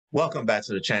Welcome back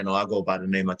to the channel. I go by the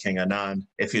name of King Anan.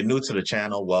 If you're new to the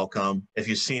channel, welcome. If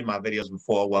you've seen my videos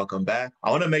before, welcome back. I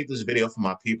want to make this video for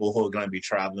my people who are going to be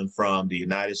traveling from the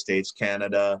United States,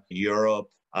 Canada, Europe.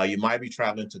 You might be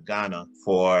traveling to Ghana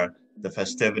for the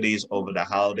festivities over the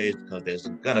holidays because there's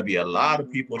going to be a lot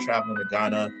of people traveling to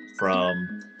Ghana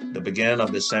from the beginning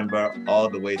of December all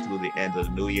the way through the end of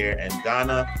the new year. And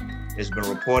Ghana, it's been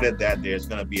reported that there's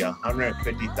going to be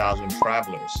 150,000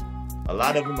 travelers. A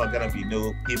lot of them are going to be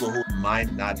new, people who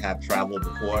might not have traveled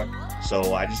before.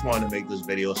 So I just wanted to make this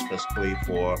video specifically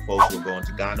for folks who are going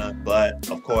to Ghana. But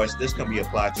of course, this can be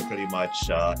applied to pretty much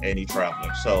any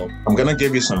traveler. So I'm going to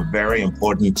give you some very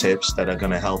important tips that are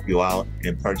going to help you out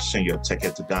in purchasing your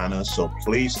ticket to Ghana. So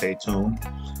please stay tuned.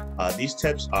 These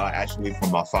tips are actually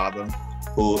from my father,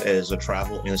 who is a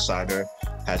travel insider,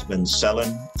 has been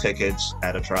selling tickets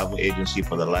at a travel agency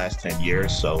for the last 10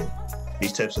 years. So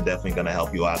these tips are definitely going to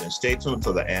help you out, and stay tuned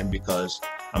to the end because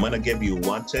I'm going to give you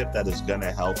one tip that is going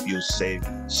to help you save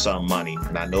some money.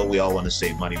 And I know we all want to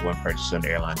save money when purchasing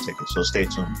airline tickets, so stay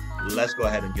tuned. Let's go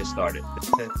ahead and get started.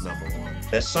 Tip number one.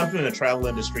 There's something in the travel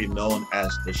industry known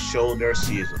as the shoulder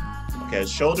season. Okay,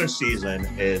 shoulder season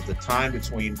is the time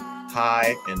between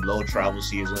high and low travel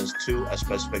seasons to a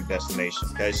specific destination.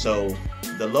 Okay, so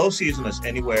the low season is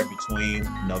anywhere between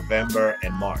November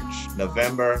and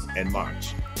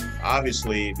March.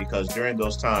 Obviously, because during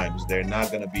those times, there are not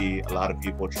going to be a lot of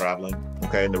people traveling.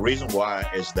 Okay, and the reason why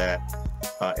is that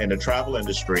in the travel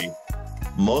industry,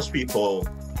 most people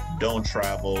don't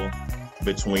travel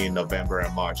between November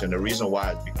and March. And the reason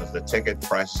why is because the ticket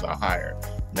prices are higher.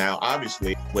 Now,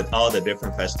 obviously, with all the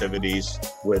different festivities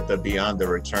with the Beyond the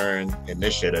Return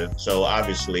initiative, so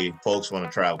obviously folks want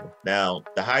to travel. Now,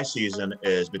 the high season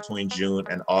is between June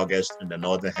and August in the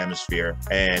Northern Hemisphere,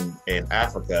 and in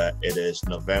Africa, it is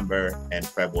November and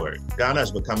February. Ghana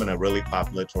is becoming a really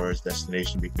popular tourist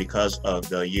destination because of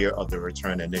the Year of the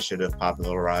Return initiative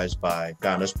popularized by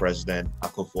Ghana's President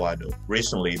Akufo-Addo.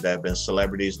 Recently, there have been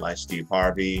celebrities like Steve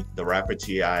Harvey, the rapper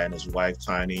T.I. and his wife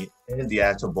Tiny, and the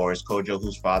actor Boris Kodjoe,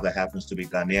 whose father happens to be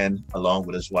Ghanaian, along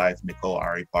with his wife Nicole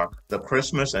Ari Parker. The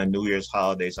Christmas and New Year's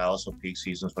holidays are also peak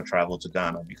seasons for travel to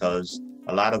Ghana because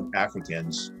a lot of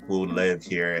Africans who live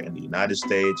here in the United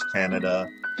States, Canada,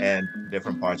 and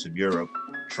different parts of Europe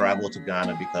travel to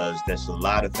Ghana because there's a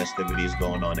lot of festivities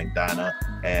going on in Ghana.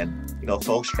 And,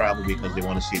 folks travel because they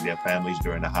want to see their families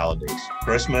during the holidays.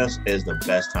 Christmas is the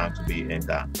best time to be in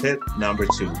Ghana. Tip number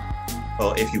two.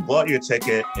 So if you bought your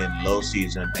ticket in low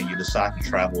season and you decide to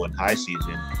travel in high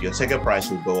season, your ticket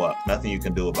price will go up. Nothing you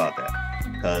can do about that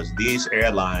because these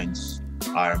airlines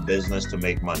are in business to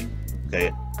make money.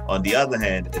 Okay. On the other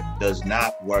hand, it does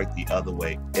not work the other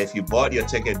way. If you bought your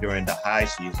ticket during the high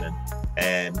season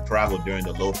and traveled during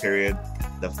the low period,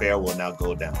 the fare will now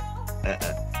go down.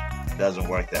 It doesn't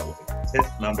work that way. Tip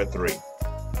number three.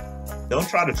 Don't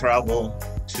try to travel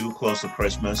too close to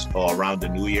Christmas or around the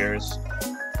New Year's.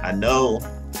 I know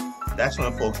that's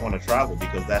when folks want to travel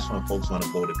because that's when folks want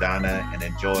to go to Ghana and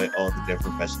enjoy all the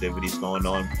different festivities going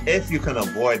on. If you can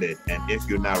avoid it and if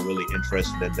you're not really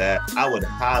interested in that, I would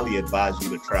highly advise you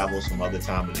to travel some other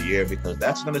time of the year because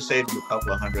that's going to save you a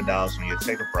couple of $100s on your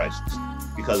ticket prices.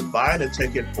 Because buying a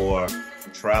ticket for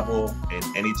travel in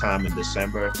any time in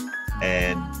December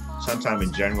and sometime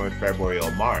in January, February,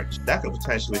 or March, that could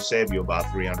potentially save you about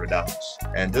 $300.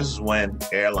 And this is when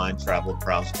airline travel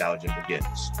price gouging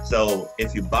begins. So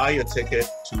if you buy your ticket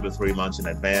 2 to 3 months in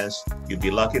advance, you'd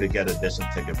be lucky to get a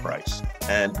decent ticket price.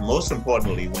 And most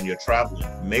importantly, when you're traveling,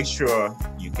 make sure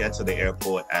you get to the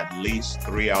airport at least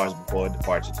 3 hours before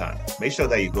departure time. Make sure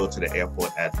that you go to the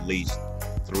airport at least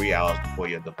 3 hours before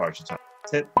your departure time.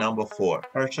 Tip number 4,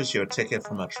 purchase your ticket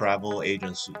from a travel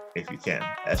agency if you can,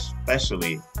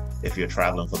 especially if you're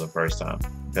traveling for the first time,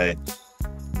 okay?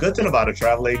 Good thing about a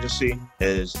travel agency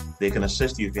is they can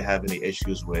assist you if you have any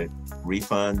issues with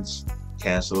refunds,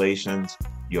 cancellations,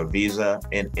 your visa,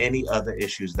 and any other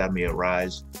issues that may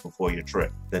arise before your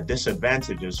trip. The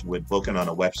disadvantages with booking on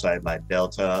a website like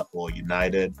Delta or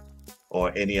United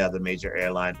or any other major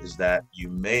airline is that you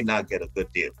may not get a good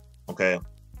deal, okay?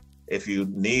 If you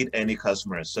need any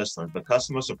customer assistance, the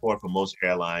customer support for most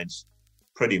airlines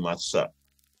pretty much suck.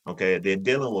 Okay, they're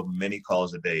dealing with many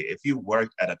calls a day. If you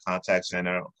work at a contact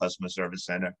center or customer service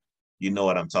center, you know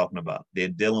what I'm talking about. They're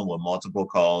dealing with multiple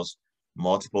calls,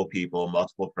 multiple people,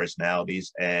 multiple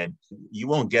personalities, and you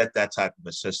won't get that type of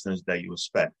assistance that you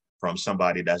expect from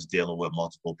somebody that's dealing with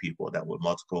multiple people, that with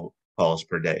multiple calls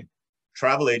per day.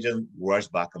 Travel agent works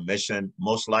by commission.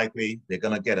 Most likely, they're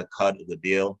gonna get a cut of the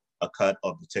deal, a cut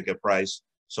of the ticket price.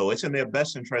 So it's in their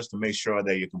best interest to make sure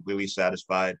that you're completely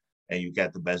satisfied and you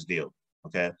get the best deal.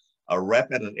 Okay. A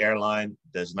rep at an airline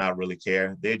does not really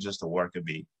care. They're just a worker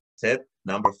bee. Tip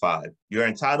number 5, you're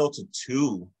entitled to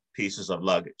 2 pieces of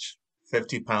luggage,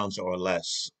 50 pounds or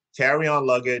less. Carry-on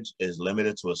luggage is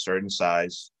limited to a certain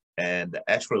size, and the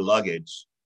extra luggage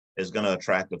is going to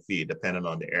attract a fee depending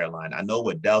on the airline. I know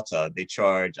with Delta, they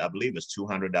charge, I believe it's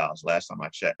 $200 last time I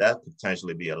checked. That could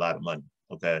potentially be a lot of money,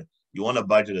 okay? You want to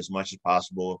budget as much as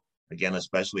possible. Again,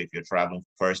 especially if you're traveling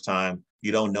first time,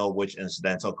 you don't know which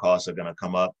incidental costs are going to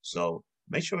come up. So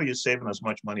make sure you're saving as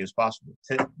much money as possible.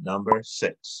 Tip number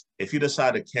 6, if you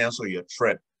decide to cancel your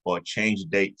trip or change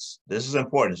dates, this is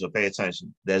important, so pay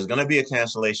attention. There's going to be a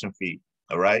cancellation fee.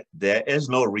 All right. There is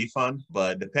no refund,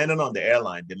 but depending on the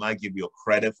airline, they might give you a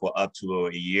credit for up to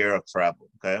a year of travel.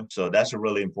 Okay. So that's a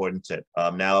really important tip.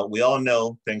 Now, we all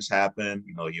know things happen.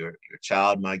 You know, your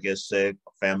child might get sick,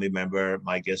 a family member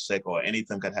might get sick, or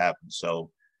anything could happen. So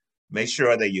make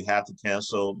sure that you have to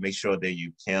cancel. Make sure that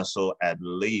you cancel at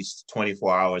least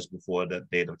 24 hours before the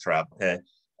date of travel. Okay.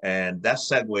 And that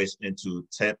segues into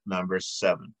tip number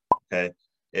 7. Okay.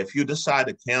 If you decide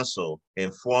to cancel,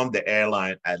 inform the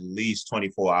airline at least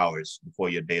 24 hours before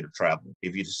your date of travel.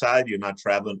 If you decide you're not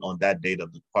traveling on that date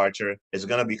of departure, it's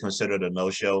going to be considered a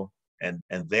no-show, and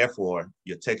therefore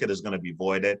your ticket is going to be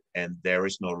voided and there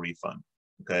is no refund,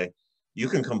 okay? You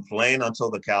can complain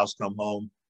until the cows come home.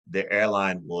 The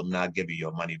airline will not give you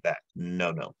your money back.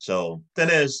 No. So thing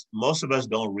is, most of us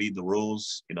don't read the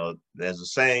rules. You know, there's a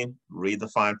saying, read the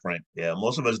fine print. Yeah,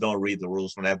 most of us don't read the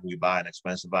rules whenever we buy an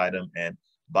expensive item, and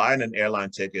buying an airline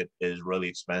ticket is really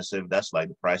expensive. That's like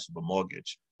the price of a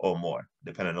mortgage or more,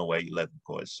 depending on where you live, of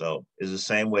course. So it's the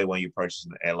same way when you purchase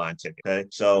an airline ticket, okay?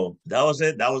 So that was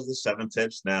it. That was the 7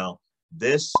 tips. Now,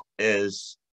 this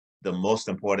is the most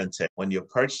important tip. When you're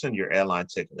purchasing your airline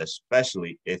ticket,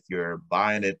 especially if you're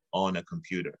buying it on a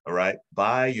computer, all right?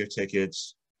 Buy your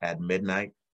tickets at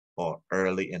midnight or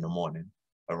early in the morning,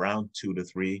 around 2 to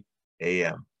 3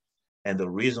 a.m. And the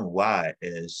reason why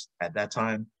is at that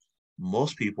time,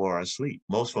 most people are asleep.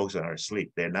 Most folks are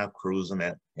asleep. They're not cruising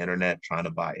the internet trying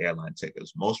to buy airline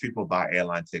tickets. Most people buy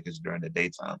airline tickets during the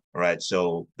daytime, all right?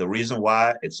 So the reason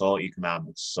why, it's all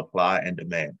economics, supply and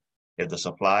demand. If the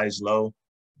supply is low,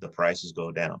 the prices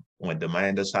go down. When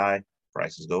demand is high,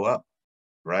 prices go up,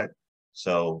 right?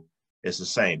 So it's the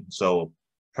same. So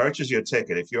purchase your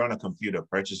ticket. If you're on a computer,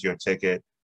 purchase your ticket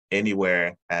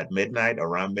anywhere at midnight,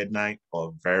 around midnight,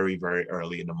 or very, very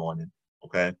early in the morning,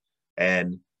 okay?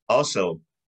 And also,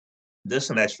 this is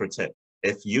an extra tip.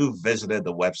 If you visited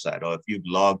the website or if you've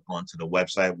logged onto the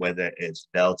website, whether it's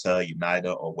Delta,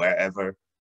 United, or wherever,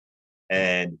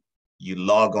 and you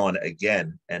log on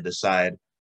again and decide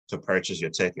to purchase your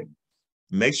ticket,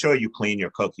 make sure you clean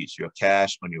your cookies, your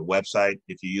cache on your website.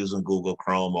 If you're using Google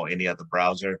Chrome or any other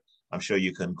browser, I'm sure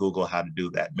you can Google how to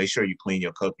do that. Make sure you clean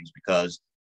your cookies, because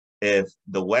if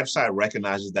the website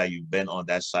recognizes that you've been on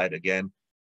that site again,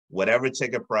 whatever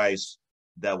ticket price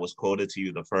that was quoted to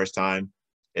you the first time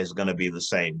is going to be the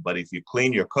same. But if you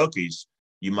clean your cookies,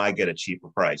 you might get a cheaper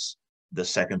price the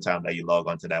second time that you log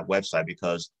onto that website,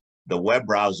 because the web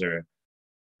browser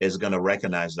is going to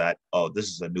recognize that, oh, this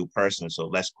is a new person, so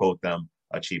let's quote them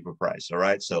a cheaper price. All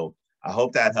right. So I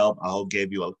hope that helped. I hope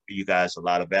gave you guys a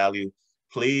lot of value.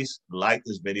 Please like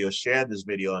this video, share this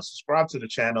video, and subscribe to the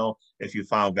channel if you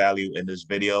found value in this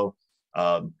video.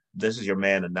 This is your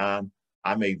man, Anan.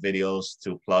 I make videos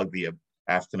to plug the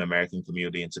African-American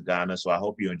community into Ghana. So I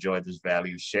hope you enjoyed this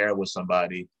value. Share it with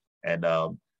somebody, and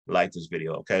like this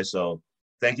video. Okay. So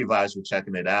thank you guys for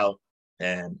checking it out,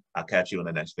 and I'll catch you in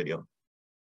the next video.